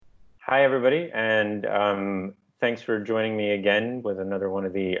Hi, everybody, and thanks for joining me again with another one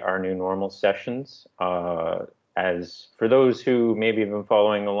of Our New Normal sessions. As for those who maybe have been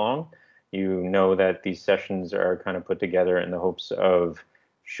following along, you know that these sessions are kind of put together in the hopes of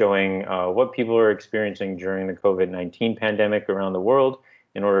showing what people are experiencing during the COVID-19 pandemic around the world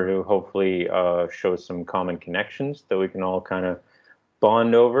in order to hopefully show some common connections that we can all kind of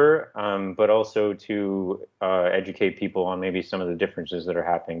bond over, but also to educate people on maybe some of the differences that are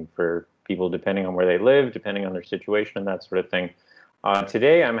happening for people depending on where they live, depending on their situation, and that sort of thing.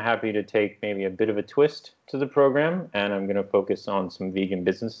 Today, I'm happy to take maybe a bit of a twist to the program, and I'm going to focus on some vegan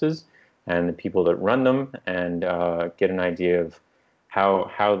businesses and the people that run them, and get an idea of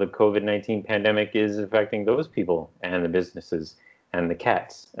how the COVID-19 pandemic is affecting those people and the businesses and the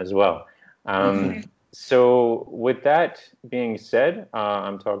cats as well. So with that being said,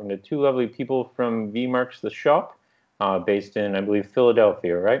 I'm talking to two lovely people from V-Marks The Shop, based in, I believe,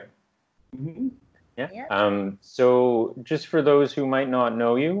 Philadelphia, right? Mm-hmm. Yeah. Yeah. So just for those who might not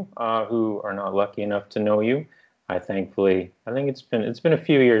know you, who are not lucky enough to know you, I think it's been a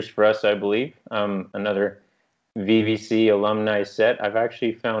few years for us, I believe. Another VVC alumni set. I've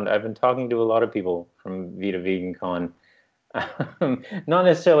been talking to a lot of people from Vita Vegan Con. Not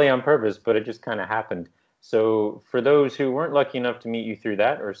necessarily on purpose, but it just kind of happened. So for those who weren't lucky enough to meet you through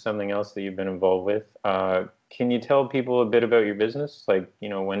that or something else that you've been involved with, can you tell people a bit about your business? Like,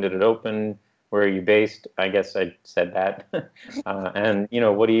 when did it open? Where are you based? I guess I said that. And,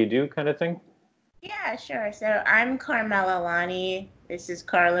 what do you do kind of thing? Yeah, sure. So I'm Carmela Lani. This is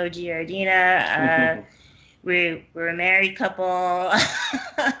Carlo Giardina. We're a married couple.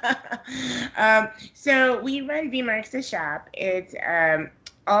 So we run V-Marks The Shop. It's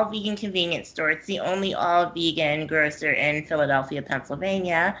all vegan convenience store. It's the only all vegan grocer in Philadelphia,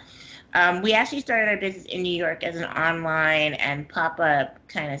 Pennsylvania. We actually started our business in New York as an online and pop-up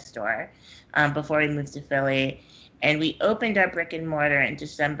kind of store before we moved to Philly. And we opened our brick and mortar in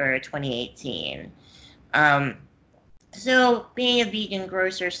December 2018. So being a vegan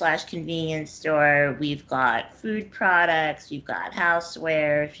grocer / convenience store, we've got food products, we've got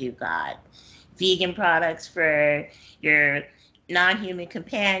housewares, we've got vegan products for your non-human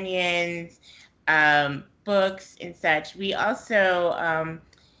companions, books and such. We also,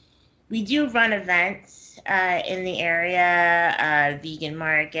 we do run events in the area, vegan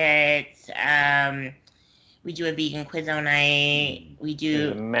markets. We do a vegan quiz-o night. We do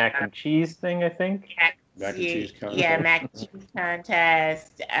There's a mac and cheese thing, I think. Mac and cheese contest. Yeah, mac and cheese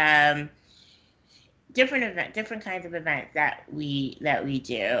contest. Different kinds of events that we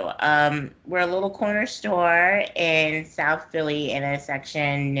do. We're a little corner store in South Philly in a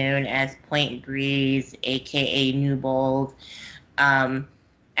section known as Point Breeze, aka Newbold. And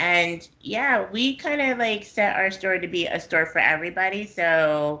yeah, we kind of like set our store to be a store for everybody.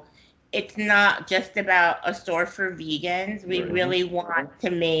 So it's not just about a store for vegans. We Right. really want to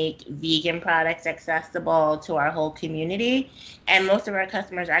make vegan products accessible to our whole community. And most of our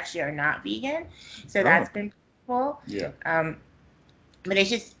customers actually are not vegan. So that's been cool. Yeah. But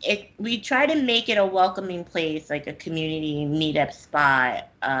we try to make it a welcoming place, like a community meetup spot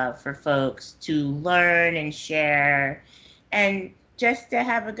for folks to learn and share and just to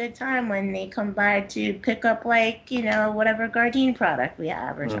have a good time when they come by to pick up, like, whatever Gardein product we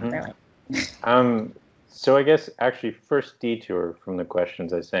have or something like that. So I guess actually first detour from the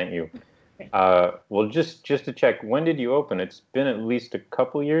questions I sent you. Well, just to check, when did you open? It's been at least a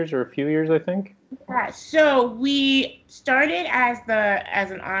couple years or a few years, I think. Yeah, so we started as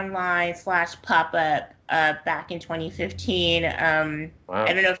an online / pop-up back in 2015. Wow.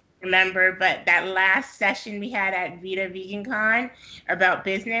 I don't know if you remember, but that last session we had at Vita Vegan Con about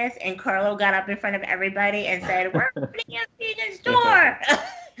business, and Carlo got up in front of everybody and said, "We're opening a vegan store."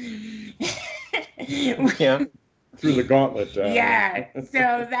 Yeah. Through the gauntlet. Yeah,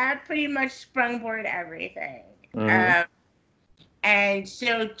 so that pretty much sprungboard everything. Mhm. And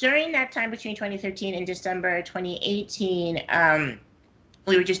so during that time between 2015 and December 2018,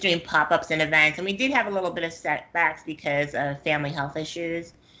 we were just doing pop-ups and events, and we did have a little bit of setbacks because of family health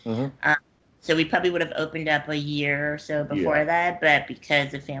issues. Mhm. So we probably would have opened up a year or so before that, but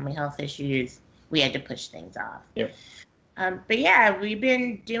because of family health issues, we had to push things off. Yep. But yeah, we've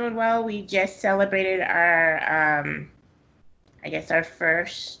been doing well. We just celebrated our, I guess, our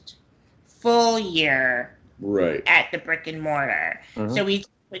first full year Right. at the brick and mortar. Mhm. So we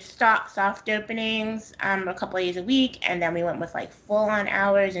would stock soft openings a couple of days a week, and then we went with like full-on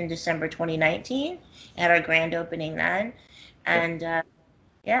hours in December 2019 at our grand opening then. And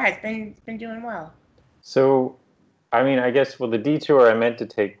yeah, it's been doing well. So, I guess, well, the detour I meant to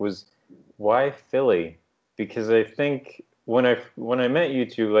take was why Philly? Because I think when I met you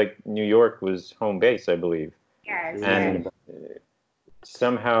two, like New York was home base, I believe, Yes, yes. and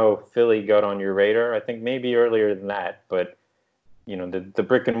somehow Philly got on your radar. I think maybe earlier than that, but the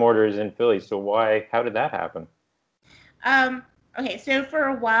brick and mortar is in Philly. So how did that happen? Okay, so for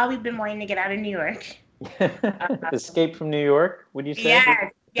a while we've been wanting to get out of New York. Escape from New York, would you say?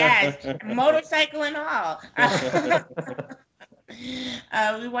 Yes, yes, motorcycle and all.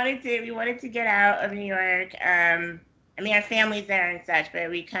 We wanted to get out of New York. I mean, our family's there and such, but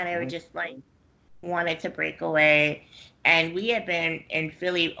we kind of just like wanted to break away. And we had been in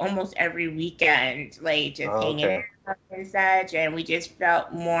Philly almost every weekend, like just hanging out and such. And we just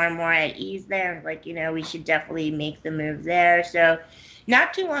felt more and more at ease there. Like, we should definitely make the move there. So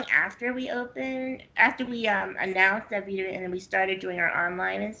not too long after we announced that and we started doing our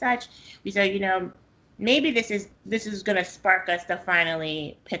online and such, we said, maybe this is going to spark us to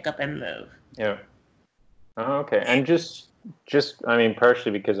finally pick up and move. Yeah. Oh, okay. And just I mean,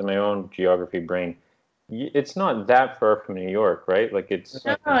 partially because of my own geography brain, it's not that far from New York, right? Like it's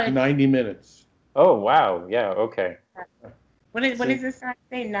 90 minutes. Oh, wow. Yeah. Okay. What does this sign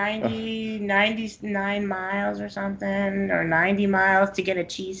say? 99 miles or something, or 90 miles to get a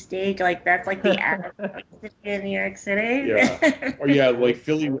cheesesteak? Like that's like the average in New York City. Yeah. Or yeah, like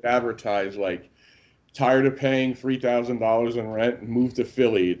Philly would advertise like, tired of paying $3,000 in rent and move to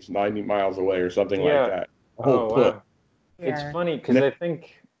Philly. It's 90 miles away or something like that. A whole put. Wow. It's funny because I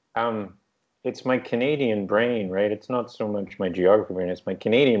think it's my Canadian brain, right? It's not so much my geography brain, it's my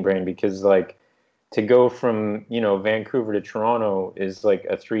Canadian brain because like to go from, Vancouver to Toronto is like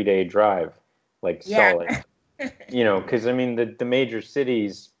a 3-day drive, like solid. Because I mean the major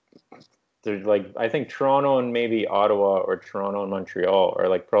cities, they're like I think Toronto and maybe Ottawa or Toronto and Montreal are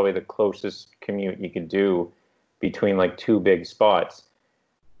like probably the closest commute you could do between like two big spots.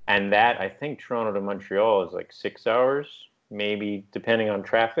 And that I think Toronto to Montreal is like 6 hours, maybe depending on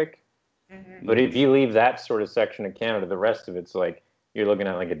traffic. Mm-hmm. But if you leave that sort of section of Canada, the rest of it's like you're looking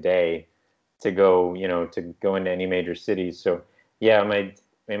at like a day to go, to go into any major cities. So yeah,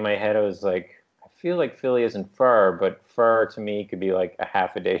 in my head I was like, I feel like Philly isn't far, but far to me could be like a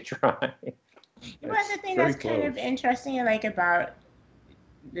half a day drive. The thing that's kind of interesting, like about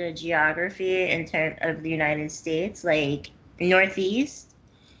the geography in terms of the United States, like Northeast,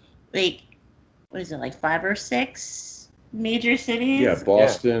 like what is it, like 5 or 6 major cities? Yeah,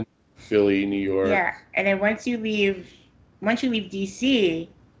 Boston, Philly, New York. Yeah, and then once you leave DC,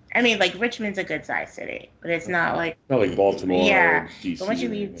 I mean, like Richmond's a good sized city, but it's not like Baltimore. Yeah, or DC, but once you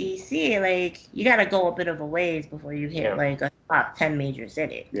leave DC, like you got to go a bit of a ways before you hit like a top 10 major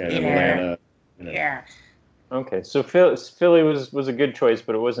city. Yeah, Atlanta. Yeah. Okay, so Philly was a good choice,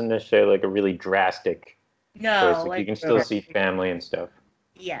 but it wasn't necessarily like a really drastic choice. Like you can still see family and stuff.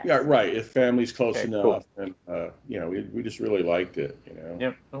 Yes. Yeah, right. If family's close enough, cool. And we just really liked it.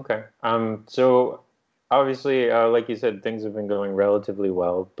 Yep. Okay. So obviously, like you said, things have been going relatively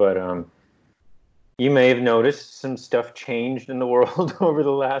well, but you may have noticed some stuff changed in the world over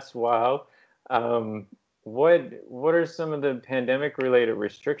the last while. What are some of the pandemic-related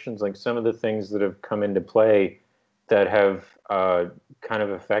restrictions, like some of the things that have come into play that have kind of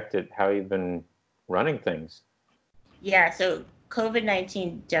affected how you've been running things? Yeah, so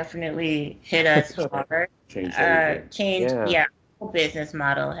COVID-19 definitely hit us hard. Changed everything. Yeah, the whole business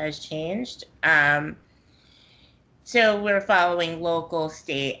model has changed. So we're following local,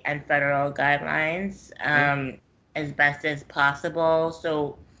 state, and federal guidelines as best as possible.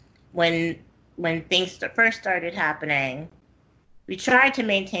 So when things first started happening, we tried to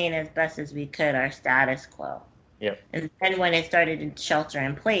maintain as best as we could our status quo. Yep. And then when it started to shelter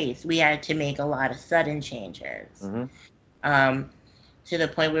in place, we had to make a lot of sudden changes. Mm-hmm. To the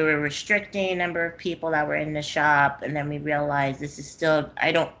point where we were restricting a number of people that were in the shop. And then we realized this is still,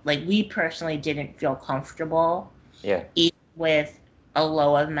 we personally didn't feel comfortable even with a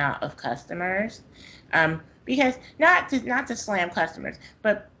low amount of customers. Because not to slam customers,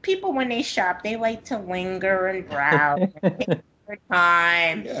 but people when they shop, they like to linger and browse and take their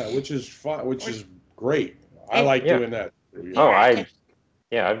time. Yeah, which is fun, which is great. I like doing that.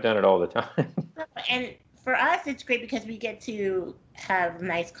 I've done it all the time. And for us, it's great because we get to have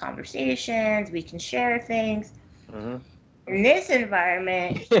nice conversations. We can share things. Mm-hmm. In this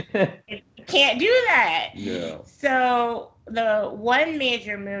environment, you can't do that. Yeah. So the one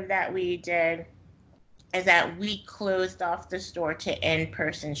major move that we did is that we closed off the store to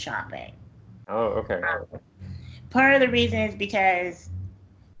in-person shopping. Oh, okay. Part of the reason is because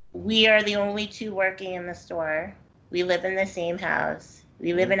we are the only two working in the store. We live in the same house.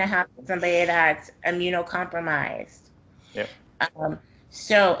 We live in a house with somebody that's immunocompromised. Yep.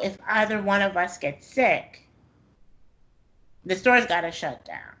 So if either one of us gets sick, the store's got to shut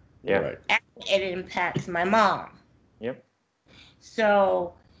down. Yeah. Right. And it impacts my mom. Yep.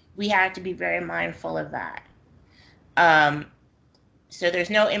 So we have to be very mindful of that. So there's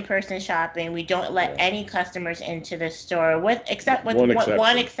no in-person shopping. We don't let any customers into the store except with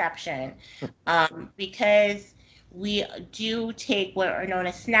one exception, because we do take what are known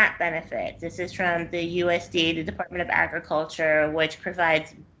as SNAP benefits. This is from the USDA, the Department of Agriculture, which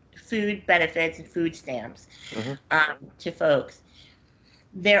provides food benefits and food stamps to folks.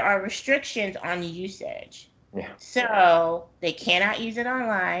 There are restrictions on usage. Yeah. So they cannot use it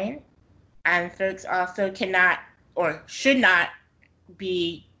online, and folks also cannot or should not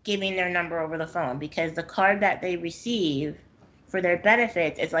be giving their number over the phone, because the card that they receive for their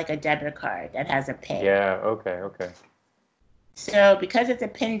benefits is like a debit card that has a PIN. Yeah, okay. So because it's a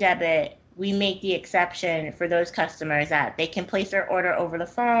PIN debit, we make the exception for those customers that they can place their order over the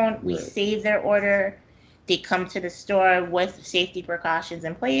phone. We save their order. They come to the store with safety precautions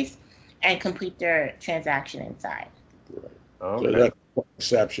in place and complete their transaction inside. Right. Okay. So that's one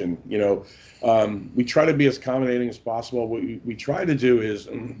exception. We try to be as accommodating as possible. What we try to do is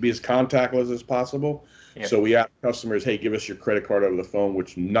be as contactless as possible. Yep. So we ask customers, hey, give us your credit card over the phone,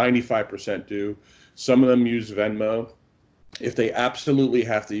 which 95% do. Some of them use Venmo. If they absolutely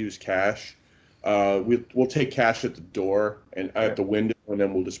have to use cash, we'll take cash at the door and at the window, and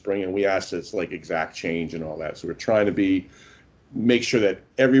then we'll just bring in. We ask that it's like exact change and all that. So we're trying to make sure that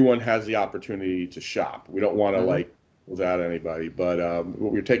everyone has the opportunity to shop. We don't want to without anybody, but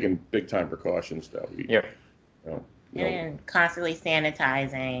we're taking big time precautions though. And constantly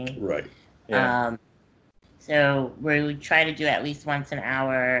sanitizing. Right. Yeah. So we try to do at least once an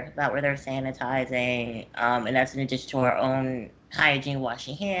hour that where they're sanitizing, and that's in addition to our own hygiene,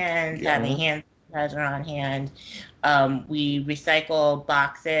 washing hands, having hand sanitizer on hand. We recycle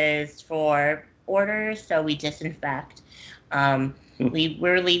boxes for orders, so we disinfect.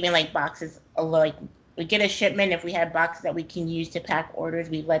 We're leaving like boxes, like we get a shipment. If we have boxes that we can use to pack orders,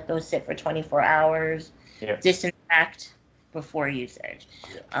 we let those sit for 24 hours, disinfect before usage.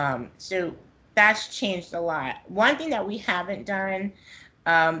 So that's changed a lot. One thing that we haven't done,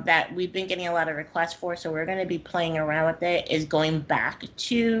 that we've been getting a lot of requests for, so we're going to be playing around with it, is going back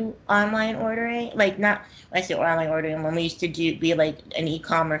to online ordering. Like, not when I say online ordering, when we used to be like an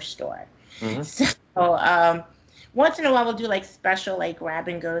e-commerce store. So once in a while we'll do like special like grab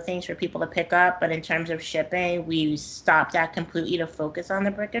and go things for people to pick up, but in terms of shipping, we stopped that completely to focus on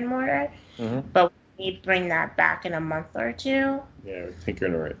the brick and mortar. But we bring that back in a month or two. Yeah, we're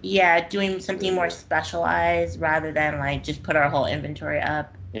tinkering around. Yeah, doing something more specialized rather than like just put our whole inventory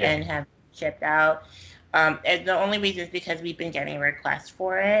up and have it shipped out. And the only reason is because we've been getting requests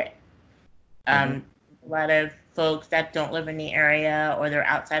for it. A lot of folks that don't live in the area or they're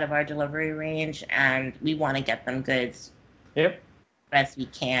outside of our delivery range, and we want to get them goods best we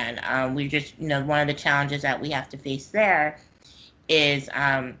can. We just, one of the challenges that we have to face there is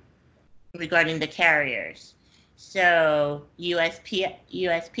regarding the carriers. So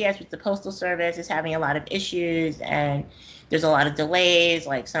USPS with the Postal Service is having a lot of issues, and there's a lot of delays,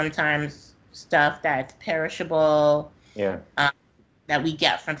 like sometimes stuff that's perishable that we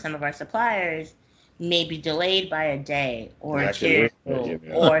get from some of our suppliers may be delayed by a day or two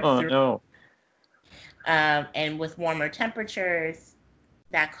or three. And with warmer temperatures,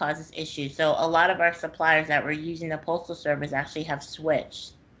 that causes issues. So a lot of our suppliers that were using the Postal Service actually have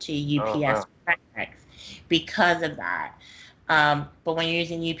switched to UPS or FedEx because of that. But when you're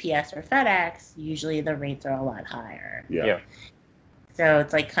using UPS or FedEx, usually the rates are a lot higher. So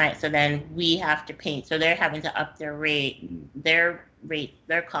it's like so then we have to pay. So they're having to up their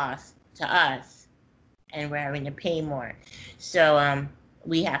cost to us, and we're having to pay more. So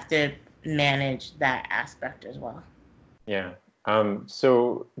we have to manage that aspect as well. Yeah.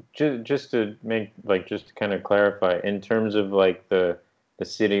 So just to kind of clarify, in terms of like the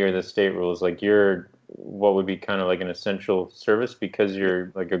city or the state rules, like what would be kind of like an essential service because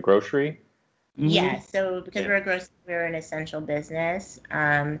you're like a grocery? Yeah, so because we're an essential business.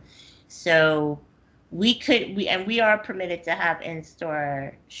 So we are permitted to have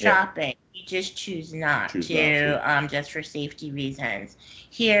in-store shopping. We just choose not to, just for safety reasons.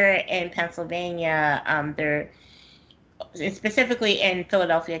 Here in Pennsylvania, specifically in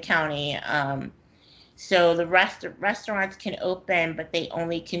Philadelphia County, so the restaurants can open, but they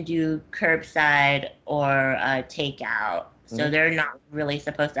only can do curbside or takeout. So they're not really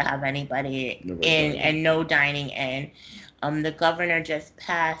supposed to have anybody in and no dining in. The governor just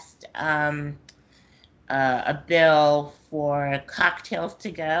passed a bill for cocktails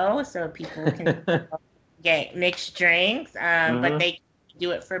to go, so people can get mixed drinks, but they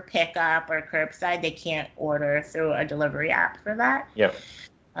do it for pickup or curbside. They can't order through a delivery app for that. Yeah.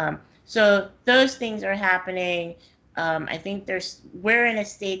 So those things are happening. I think we're in a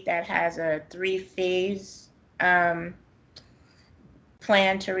state that has a 3-phase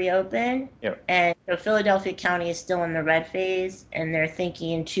plan to reopen. Yep. And so Philadelphia County is still in the red phase, and they're thinking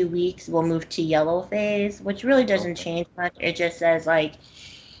in 2 weeks we'll move to yellow phase, which really doesn't change much. It just says like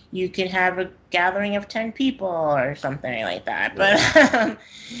you can have a gathering of 10 people or something like that. But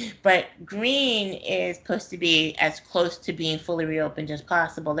but green is supposed to be as close to being fully reopened as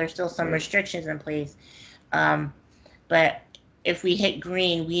possible. There's still some restrictions in place. But if we hit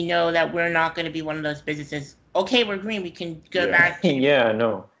green, we know that we're not going to be one of those businesses. Okay, we're green. We can go back. Yeah,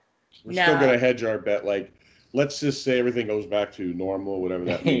 no. We're still going to hedge our bet. Like, let's just say everything goes back to normal, whatever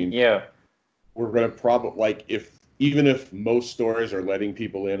that means. Yeah. We're going to probably, like, even if most stores are letting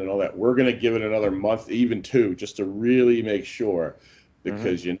people in and all that, we're going to give it another month, even 2, just to really make sure,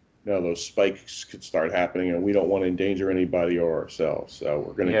 because you know those spikes could start happening, and we don't want to endanger anybody or ourselves. So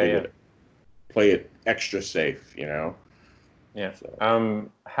we're going to play it extra safe, you know. Yeah. So.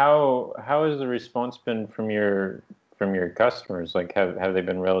 How has the response been from your customers? Like, have they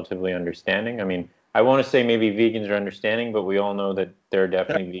been relatively understanding? I mean, I want to say maybe vegans are understanding, but we all know that there are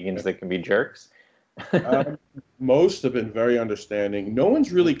definitely vegans that can be jerks. Most have been very understanding. No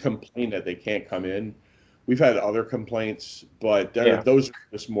one's really complained that they can't come in. We've had other complaints, but those are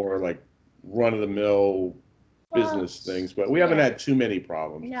just more like run-of-the-mill business things. But we haven't had too many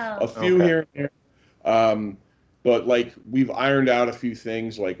problems. No. A few here and there. But like we've ironed out a few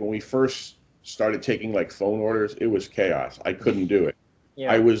things. Like when we first started taking like phone orders, it was chaos. I couldn't do it.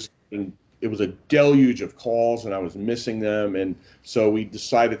 Yeah. It was a deluge of calls and I was missing them. And so we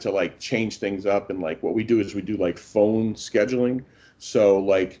decided to like change things up. And like what we do is we do like phone scheduling. So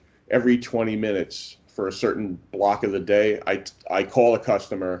like every 20 minutes for a certain block of the day, I call a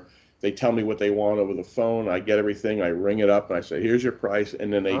customer. They tell me what they want over the phone. I get everything. I ring it up and I say, here's your price.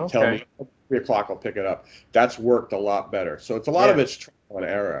 And then they tell me 3 o'clock, I'll pick it up. That's worked a lot better. So it's a lot of it's trial and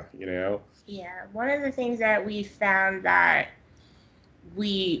error, you know? Yeah. One of the things that we found that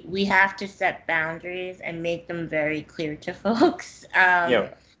we have to set boundaries and make them very clear to folks.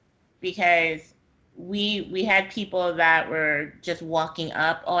 Because we had people that were just walking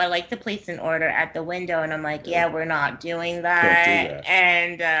up. Oh, I like to place an order at the window. And I'm like, we're not doing that. Can't do that.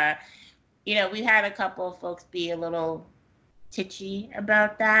 And, you know, we had a couple of folks be a little titchy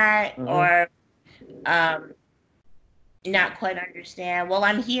about that or not quite understand. Well,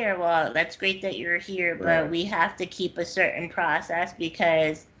 I'm here. Well, that's great that you're here, but we have to keep a certain process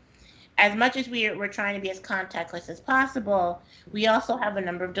because as much as we're trying to be as contactless as possible, we also have a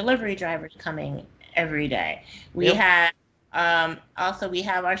number of delivery drivers coming every day. We have also we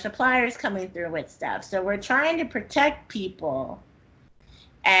have our suppliers coming through with stuff. So we're trying to protect people.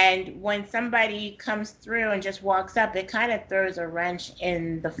 And when somebody comes through and just walks up, it kind of throws a wrench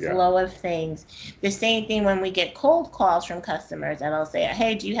in the flow of things. The same thing when we get cold calls from customers that I'll say,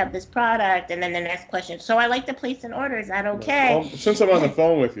 hey, do you have this product? And then the next question, so I like to place an order. Is that okay? Well, since I'm on the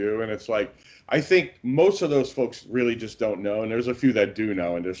phone with you, and it's like, I think most of those folks really just don't know. And there's a few that do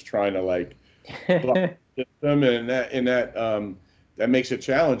know and just trying to like block them. And that makes it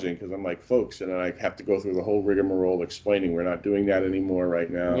challenging because I'm like, folks, and then I have to go through the whole rigmarole explaining we're not doing that anymore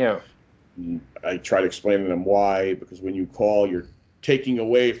right now. Yeah. And I try to explain to them why, because when you call, you're taking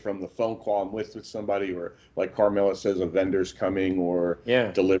away from the phone call I'm with somebody, or like Carmela says, a vendor's coming or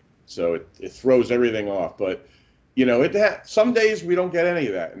delivery. So it throws everything off. But, you know, some days we don't get any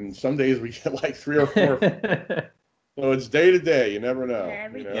of that. And some days we get like 3 or 4. So it's day to day. You never know.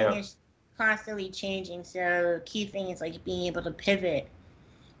 Everything is constantly changing. So the key thing is like being able to pivot.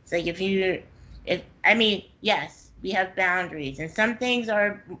 It's like yes, we have boundaries and some things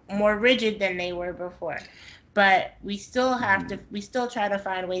are more rigid than they were before, but we still try to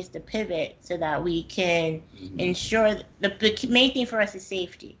find ways to pivot so that we can ensure the main thing for us is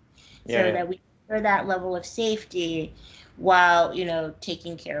safety. That we ensure that level of safety while, you know,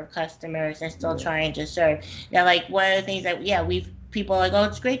 taking care of customers and still trying to serve. Now, like one of the things that people are like, oh,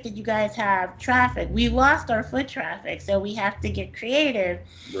 it's great that you guys have traffic. We lost our foot traffic, so we have to get creative,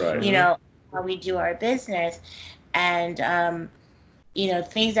 you know, how we do our business. And, you know,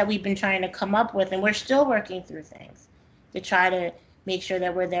 things that we've been trying to come up with, and we're still working through things to try to make sure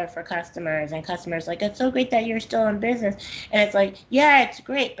that we're there for customers. And customers like, it's so great that you're still in business. And it's like, yeah, it's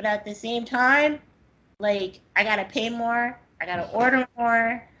great. But at the same time, like, I got to pay more. I got to order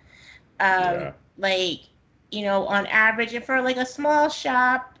more. Like, you know, on average, and for like a small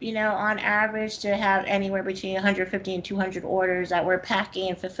shop, you know, on average to have anywhere between 150 and 200 orders that we're packing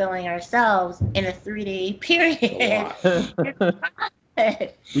and fulfilling ourselves in a 3-day period.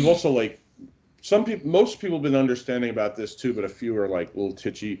 We've also like most people have been understanding about this too, but a few are like a little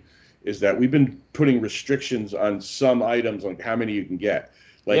titchy. Is that we've been putting restrictions on some items, like how many you can get.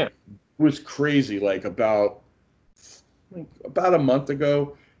 Like Yeah. it was crazy. Like about a month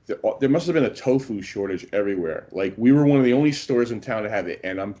ago, there must have been a tofu shortage everywhere. Like we were one of the only stores in town to have it,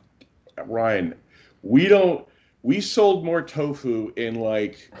 and Ryan, we sold more tofu in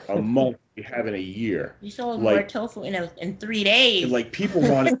like a month than we have in a year. You sold more Like tofu in 3 days. like people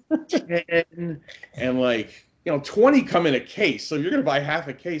wanted 10 and like 20 come in a case, so you're gonna buy half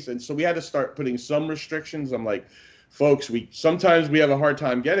a case, and so we had to start putting some restrictions. I'm like, folks, sometimes we have a hard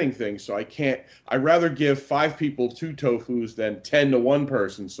time getting things, so I'd rather give 5 people 2 tofus than 10 to 1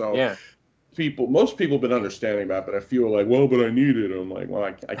 person. So Yeah. most people have been understanding about it, but a few are like, well, but I need it. I'm like, well,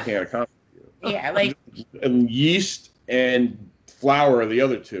 I can't accommodate you. Yeah, like And yeast and flour are the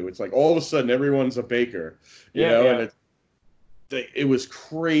other two. It's like all of a sudden everyone's a baker, and it was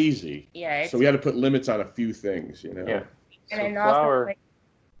crazy. yeah. So we had to put limits on a few things, Yeah. And So then flour. also, like,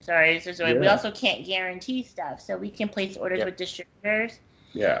 sorry, we Yeah. also can't guarantee stuff, so we can place orders Yeah. with distributors,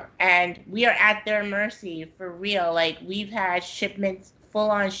 Yeah. and we are at their mercy for real. Like we've had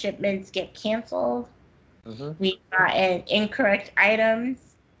full-on shipments get canceled. Mhm. We've gotten incorrect items,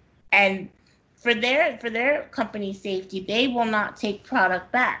 and for their company safety, they will not take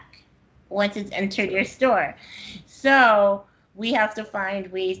product back once it's entered your store. So we have to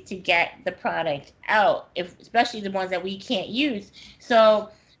find ways to get the product out, especially the ones that we can't use. So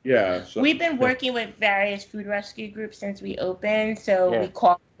Yeah. So we've been working with various food rescue groups since we opened. So Yeah. we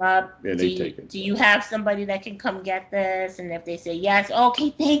call them up. Yeah, they take it. Do you have somebody that can come get this? And if they say yes, okay,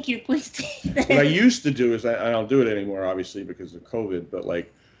 thank you, please take this. what I used to do is I don't do it anymore, obviously, because of COVID. But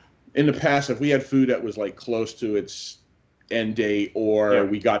like in the past, if we had food that was like close to its end date, or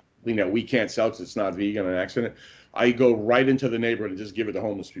we got we can't sell because it's not vegan on accident, I go right into the neighborhood and just give it to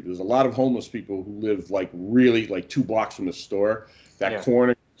homeless people. There's a lot of homeless people who live like really like 2 blocks from the store. That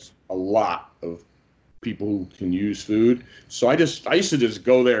corner is a lot of people who can use food. So I used to just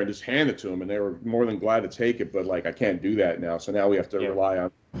go there and just hand it to them, and they were more than glad to take it. But like I can't do that now, so now we have to rely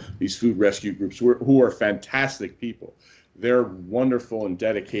on these food rescue groups who are fantastic people. They're wonderful and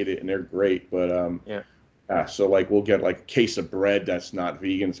dedicated, and they're great. But so like we'll get like a case of bread that's not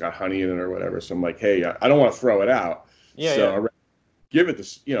vegan, it's got honey in it or whatever. So I'm like, hey, I don't want to throw it out. Yeah. So Yeah. I give it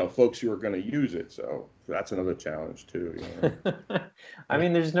to folks who are going to use it. So that's another challenge too. I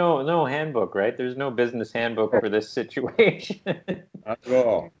mean, there's no handbook, right? There's no business handbook for this situation. Not at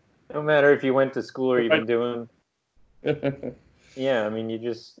all. No matter if you went to school or you've been doing. Yeah, I mean,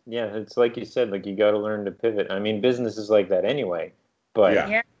 it's like you said, like you got to learn to pivot. I mean, business is like that anyway. But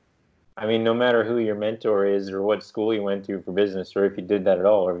Yeah. I mean, no matter who your mentor is or what school you went to for business, or if you did that at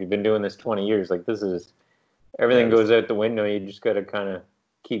all, or if you've been doing this 20 years, like everything goes out the window. You just got to kind of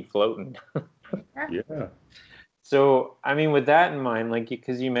keep floating. Yeah. So, I mean, with that in mind, like,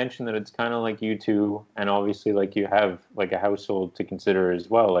 because you mentioned that it's kind of like you two, and obviously, like, you have like a household to consider as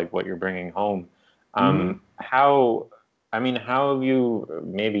well, like what you're bringing home. How have you?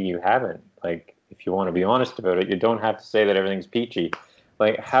 Maybe you haven't. Like, if you want to be honest about it, you don't have to say that everything's peachy.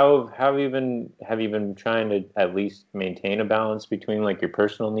 Like, how have you been trying to at least maintain a balance between like your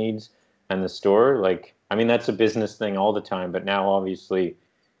personal needs and the store? Like, I mean, that's a business thing all the time, but now obviously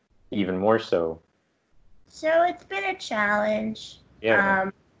even more so. So it's been a challenge.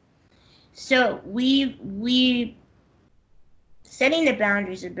 Yeah. So we setting the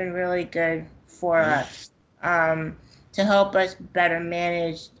boundaries have been really good for us to help us better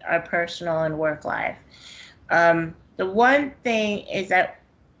manage our personal and work life. The one thing is that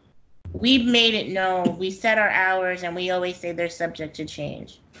we've made it known, we set our hours, and we always say they're subject to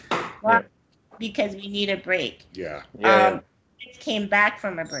change. Why? Because we need a break. Yeah. Kids came back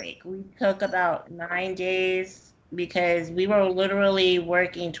from a break. We took about 9 days because we were literally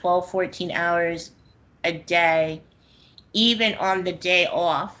working 12, 14 hours a day, even on the day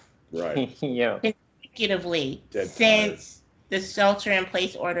off. Right. Yeah. Consecutively Dead since the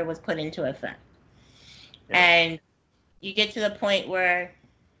shelter-in-place order was put into effect. Yeah. And you get to the point where,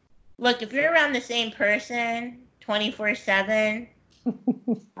 look, if you're around the same person 24/7,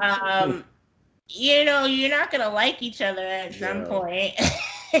 you're not gonna like each other at some point.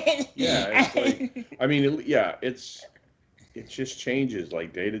 Yeah, it's like, I mean, it just changes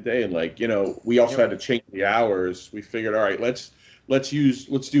like day to day, and like we also had to change the hours. We figured, all right, let's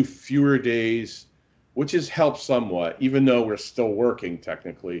do fewer days, which has helped somewhat, even though we're still working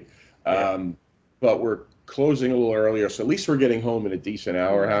technically, but we're closing a little earlier, so at least we're getting home in a decent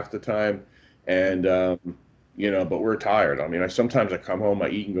hour half the time, and but we're tired. I mean, sometimes I come home, I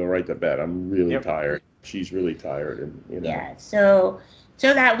eat and go right to bed. I'm really tired. she's really tired, and Yeah, so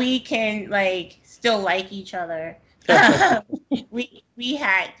that we can like still like each other. We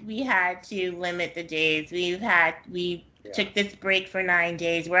had to limit the days. We took this break for 9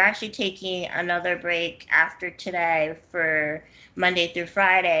 days. We're actually taking another break after today for Monday through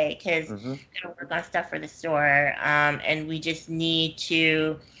Friday because Mm-hmm. we're gonna work on stuff for the store. And we just need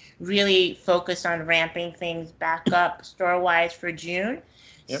to really focus on ramping things back up store wise for June.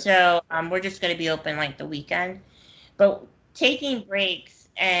 Yep. So we're just gonna be open like the weekend. But taking breaks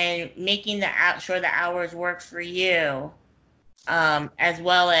and making sure the hours work for you, as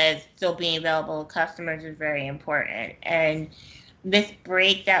well as still being available to customers is very important. And this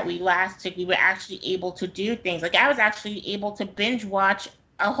break that we last took, we were actually able to do things. Like I was actually able to binge watch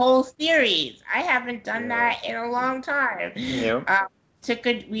a whole series. I haven't done that in a long time. Yep.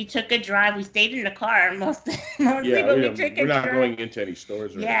 We took a drive. We stayed in the car mostly, but we're not going into any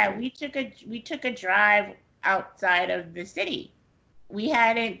stores. We took a drive outside of the city. We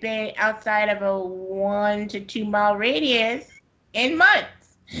hadn't been outside of a 1 to 2 mile radius in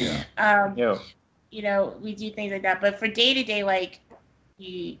months. Yeah. We do things like that. But for day to day, like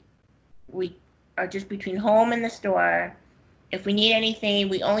we are just between home and the store. If we need anything,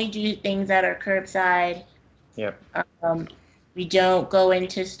 we only do things that are curbside. Yep. We don't go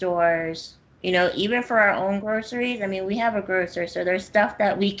into stores. Even for our own groceries. I mean, we have a grocer, so there's stuff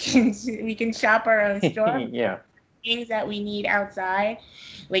that we can shop our own store. Yeah. Things that we need outside,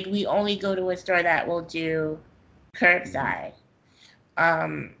 like we only go to a store that will do curbside,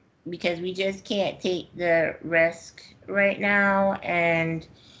 because we just can't take the risk right now, and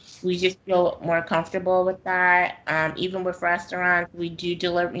we just feel more comfortable with that. Even with restaurants, we do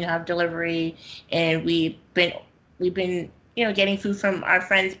have delivery, and we've been getting food from our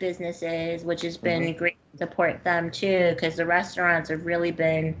friends' businesses, which has been great to support them too, because the restaurants have really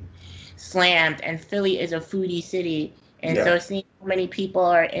been slammed, and Philly is a foodie city, and so seeing how many people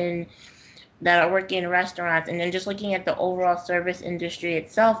that are working in restaurants, and then just looking at the overall service industry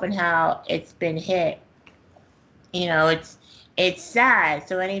itself and how it's been hit, it's sad.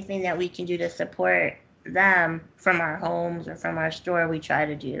 So anything that we can do to support them from our homes or from our store, we try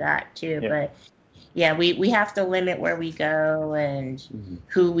to do that too. But we have to limit where we go and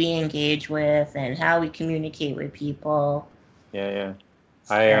who we engage with and how we communicate with people. Yeah.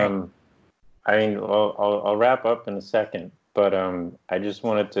 I mean, I'll wrap up in a second, but I just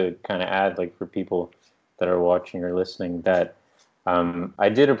wanted to kind of add, like, for people that are watching or listening, that I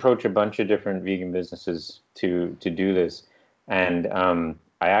did approach a bunch of different vegan businesses to do this, and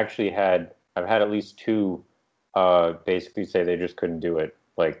I've had at least two basically say they just couldn't do it,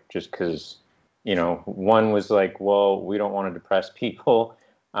 like, just because, one was like, well, we don't want to depress people,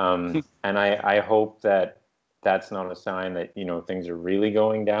 and I hope that that's not a sign that things are really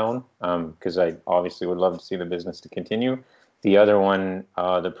going down, because I obviously would love to see the business to continue. The other one,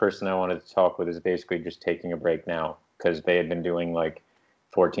 the person I wanted to talk with, is basically just taking a break now, because they had been doing like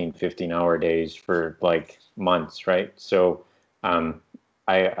 14, 15-hour days for like months, right? So I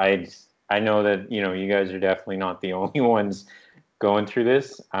know that you guys are definitely not the only ones going through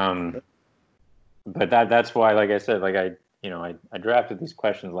this, but that's why, like I said, like I drafted these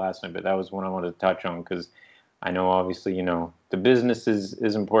questions last night, but that was one I wanted to touch on, because I know obviously, the business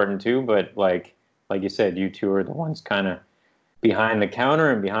is important too, but like you said, you two are the ones kind of behind the counter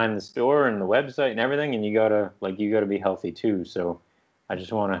and behind the store and the website and everything, and you gotta be healthy too. So I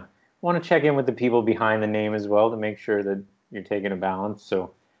just want to check in with the people behind the name as well to make sure that you're taking a balance.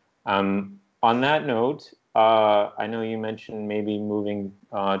 So on that note, I know you mentioned maybe moving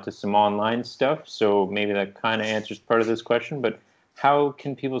to some online stuff, so maybe that kind of answers part of this question, but how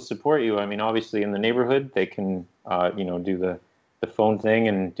can people support you? I mean, obviously in the neighborhood, they can, do the phone thing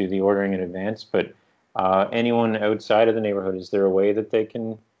and do the ordering in advance. But anyone outside of the neighborhood, is there a way that they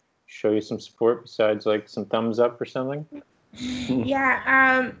can show you some support besides like some thumbs up or something?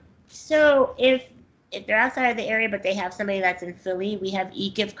 Yeah. So if they're outside of the area, but they have somebody that's in Philly, we have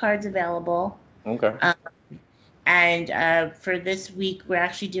e-gift cards available. Okay. And for this week, we're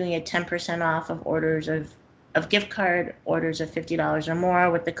actually doing a 10% off of orders of gift card orders of $50 or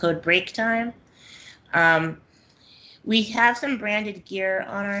more with the code BREAKTIME. We have some branded gear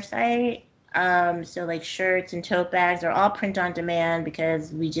on our site. So like shirts and tote bags are all print on demand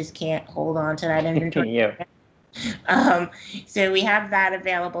because we just can't hold on to that inventory. So we have that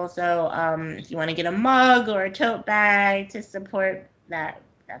available. So if you want to get a mug or a tote bag to support that,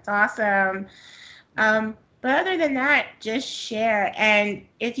 that's awesome. But other than that, just share. And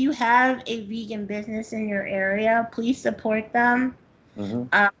if you have a vegan business in your area, please support them.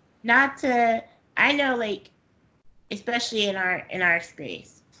 I know, like, especially in our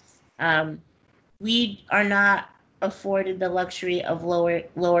space, we are not afforded the luxury of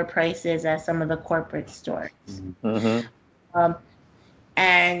lower prices at some of the corporate stores. Mm-hmm.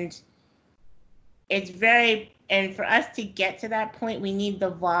 And and for us to get to that point, we need the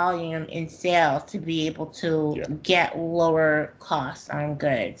volume in sales to be able to get lower costs on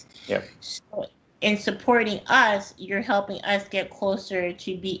goods. Yep. So in supporting us, you're helping us get closer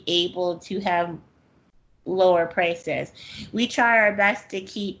to be able to have lower prices. We try our best to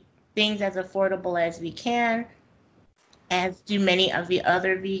keep things as affordable as we can, as do many of the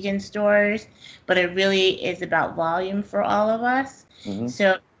other vegan stores, but it really is about volume for all of us. Mm-hmm.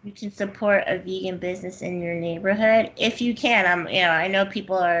 So you can support a vegan business in your neighborhood if you can. I know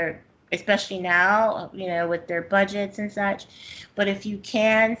people are, especially now, with their budgets and such, but if you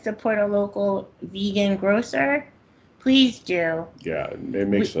can support a local vegan grocer, please do. Yeah, it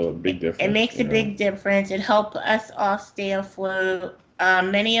makes a big difference. It makes a big difference. It helps us all stay afloat.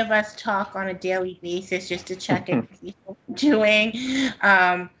 Many of us talk on a daily basis just to check in to see how we're doing.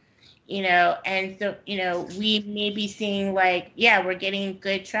 And so, we may be seeing we're getting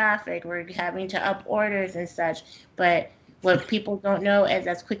good traffic, we're having to up orders and such, but what people don't know is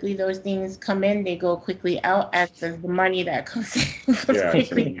as quickly those things come in, they go quickly out, as does the money that comes in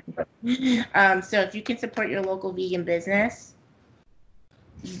quickly. So if you can support your local vegan business,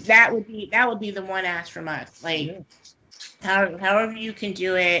 that would be the one ask from us. However you can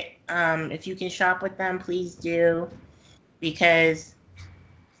do it, if you can shop with them, please do, because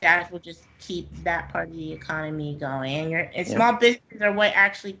that will just keep that part of the economy going. And small businesses are what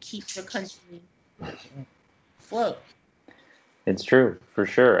actually keeps the country afloat. It's true, for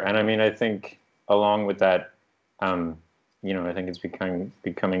sure. And I mean, I think along with that, I think it's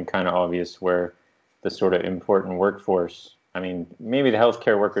becoming kind of obvious where the sort of important workforce, I mean, maybe the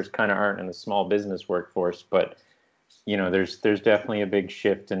healthcare workers kind of aren't in the small business workforce, but, there's definitely a big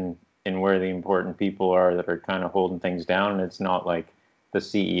shift in where the important people are that are kind of holding things down. And it's not like the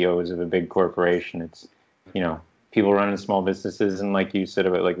CEOs of a big corporation. It's, people running small businesses, and like you said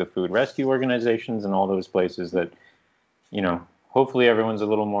about like the food rescue organizations and all those places that, hopefully everyone's a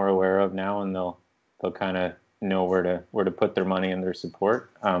little more aware of now, and they'll kind of know where to put their money and their support.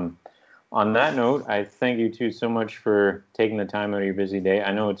 On that note, I thank you two so much for taking the time out of your busy day.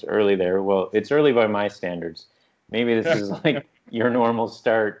 I know it's early there. Well, it's early by my standards. Maybe this is like your normal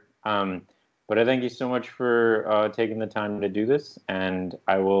start. But I thank you so much for taking the time to do this, and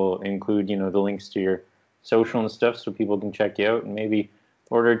I will include, the links to your social and stuff so people can check you out and maybe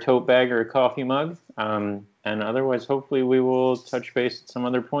order a tote bag or a coffee mug. And otherwise, hopefully we will touch base at some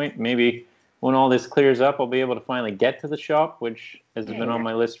other point. Maybe when all this clears up, I'll be able to finally get to the shop, which has been on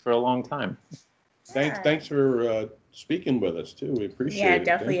my list for a long time. Thanks for speaking with us, too. We appreciate it. Yeah,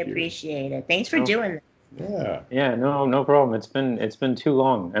 definitely appreciate it. Thanks for doing this. Yeah, no problem. It's been too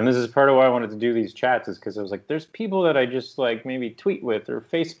long, and this is part of why I wanted to do these chats, is because I was like, there's people that I just like maybe tweet with or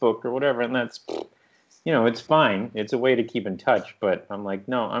Facebook or whatever, and that's, it's fine. It's a way to keep in touch, but I'm like,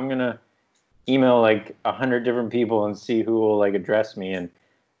 no, I'm gonna email like 100 different people and see who will like address me, and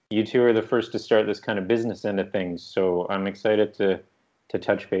you two are the first to start this kind of business end of things, so I'm excited to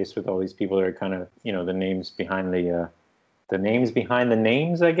touch base with all these people that are kind of, the names behind the names behind the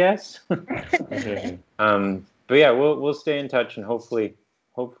names, I guess. But yeah, we'll stay in touch, and hopefully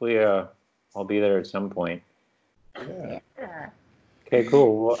I'll be there at some point. Yeah. Okay,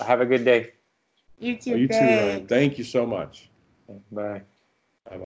 cool. Well, have a good day. You too. You too, Ryan. Thank you so much. Okay, bye.